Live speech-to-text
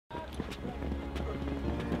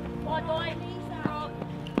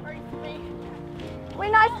We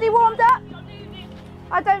nicely warmed up?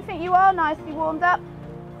 I don't think you are nicely warmed up.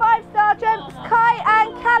 5-star jumps, Kai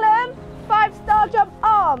and Callum. 5-star jump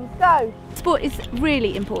arms, go. Sport is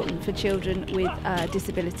really important for children with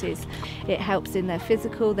disabilities. It helps in their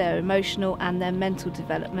physical, their emotional and their mental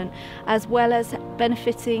development, as well as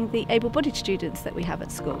benefiting the able-bodied students that we have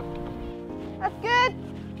at school. That's good.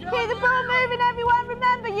 Keep the ball moving, everyone.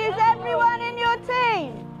 Remember, use everyone in your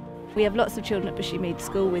team. We have lots of children at Bushy Mead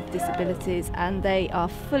School with disabilities, and they are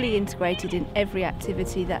fully integrated in every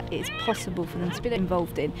activity that is possible for them to be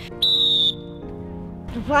involved in.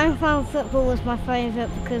 The blindfold football was my favourite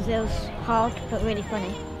because it was hard but really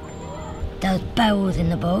funny. There was bells in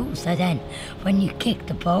the ball, so then when you kicked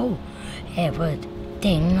the ball, it would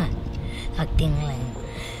ding, like dingling.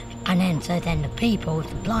 And then so then the people with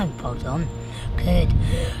the blindfolds on could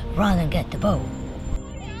run and get the ball.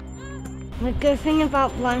 The good thing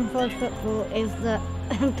about blindfold football is that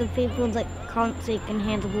the people that can't see can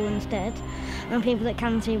hear the ball instead, and people that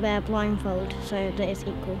can see wear blindfold, so that it's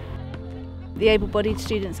equal. The able-bodied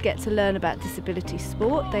students get to learn about disability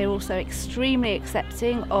sport. They are also extremely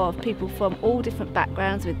accepting of people from all different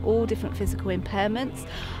backgrounds with all different physical impairments.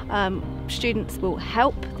 Students will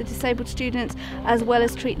help the disabled students as well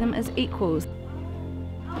as treat them as equals.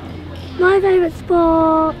 My favourite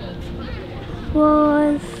sport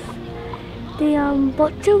was the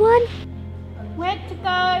Boccia one. Where to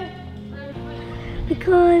go?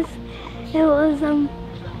 Because it was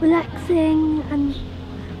relaxing and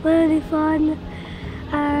really fun,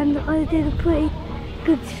 and I did a pretty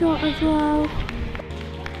good shot as well.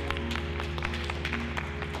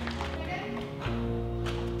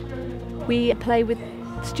 We play with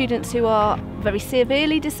students who are very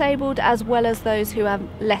severely disabled as well as those who have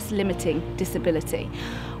less limiting disability.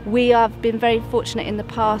 We have been very fortunate in the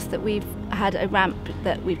past that we've had a ramp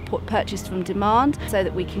that we've purchased from demand so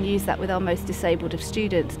that we can use that with our most disabled of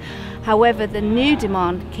students. However, the new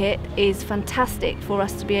demand kit is fantastic for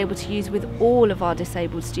us to be able to use with all of our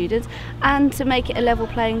disabled students and to make it a level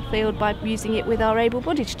playing field by using it with our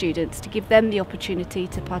able-bodied students to give them the opportunity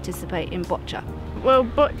to participate in Boccia. Well,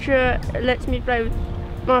 Boccia lets me play with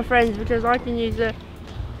my friends because I can use a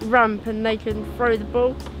ramp and they can throw the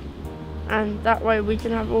ball, and that way we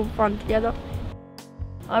can have all fun together.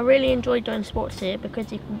 I really enjoy doing sports here because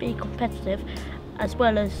you can be competitive as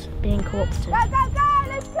well as being cooperative. Go, go, go,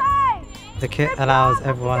 let's play! The kit allows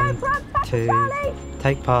everyone to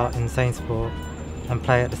take part in the same sport and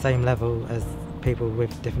play at the same level as people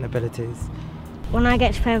with different abilities. When I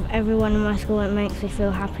get to play with everyone in my school, it makes me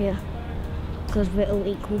feel happier because we're all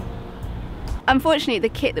equal. Unfortunately, the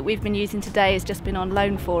kit that we've been using today has just been on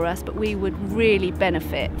loan for us, but we would really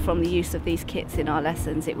benefit from the use of these kits in our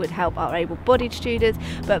lessons. It would help our able-bodied students,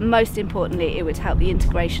 but most importantly, it would help the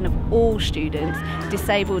integration of all students,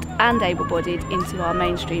 disabled and able-bodied, into our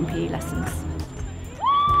mainstream PE lessons.